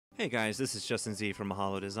Hey guys, this is JustinZ from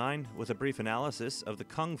Mahalo Design with a brief analysis of the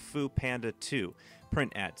Kung Fu Panda 2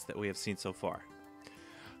 print ads that we have seen so far.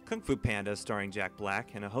 Kung Fu Panda, starring Jack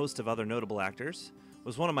Black and a host of other notable actors,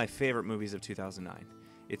 was one of my favorite movies of 2009.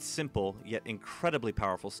 Its simple, yet incredibly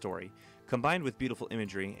powerful story, combined with beautiful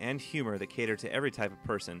imagery and humor that cater to every type of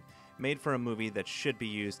person, made for a movie that should be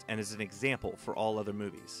used and is an example for all other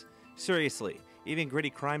movies. Seriously, even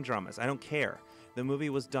gritty crime dramas, I don't care. The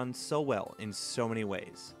movie was done so well in so many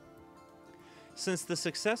ways. Since the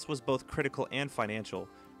success was both critical and financial,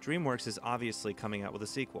 DreamWorks is obviously coming out with a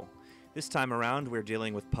sequel. This time around, we're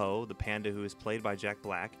dealing with Po, the panda who is played by Jack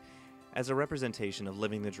Black, as a representation of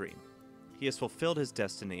living the dream. He has fulfilled his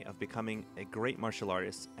destiny of becoming a great martial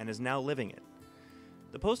artist and is now living it.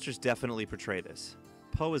 The posters definitely portray this.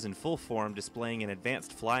 Po is in full form, displaying an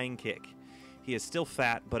advanced flying kick. He is still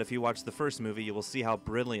fat, but if you watch the first movie, you will see how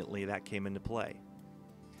brilliantly that came into play.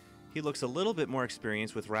 He looks a little bit more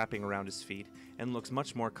experienced with wrapping around his feet and looks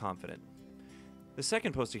much more confident. The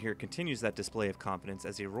second poster here continues that display of confidence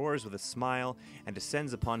as he roars with a smile and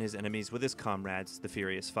descends upon his enemies with his comrades, the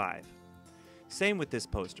Furious Five. Same with this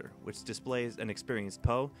poster, which displays an experienced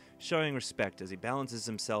Po showing respect as he balances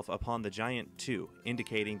himself upon the Giant 2,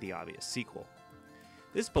 indicating the obvious sequel.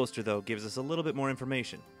 This poster, though, gives us a little bit more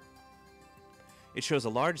information. It shows a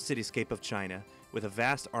large cityscape of China with a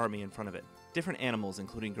vast army in front of it. Different animals,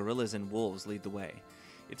 including gorillas and wolves, lead the way.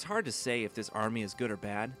 It's hard to say if this army is good or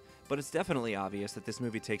bad, but it's definitely obvious that this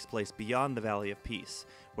movie takes place beyond the Valley of Peace,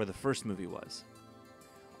 where the first movie was.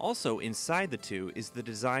 Also, inside the two is the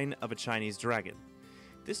design of a Chinese dragon.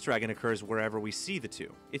 This dragon occurs wherever we see the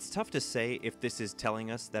two. It's tough to say if this is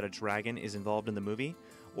telling us that a dragon is involved in the movie,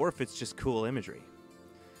 or if it's just cool imagery.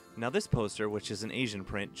 Now this poster, which is an Asian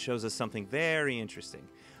print, shows us something very interesting.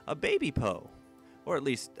 A baby Po, or at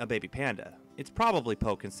least a baby panda. It's probably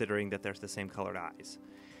Po considering that there's the same colored eyes.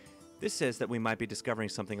 This says that we might be discovering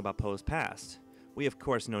something about Po's past. We of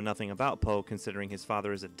course know nothing about Po considering his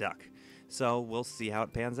father is a duck, so we'll see how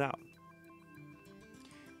it pans out.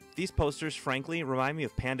 These posters, frankly, remind me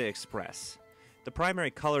of Panda Express. The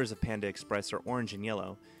primary colors of Panda Express are orange and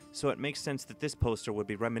yellow, so it makes sense that this poster would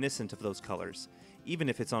be reminiscent of those colors, even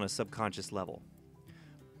if it's on a subconscious level.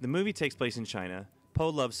 The movie takes place in China, Po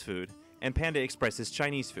loves food, and Panda Express is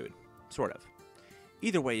Chinese food. Sort of.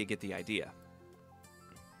 Either way, you get the idea.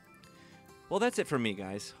 Well, that's it from me,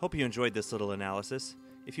 guys. Hope you enjoyed this little analysis.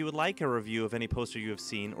 If you would like a review of any poster you have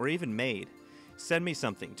seen or even made, send me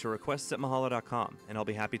something to requests@mahalo.com and I'll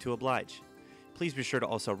be happy to oblige. Please be sure to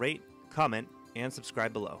also rate, comment, and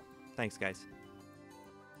subscribe below. Thanks, guys.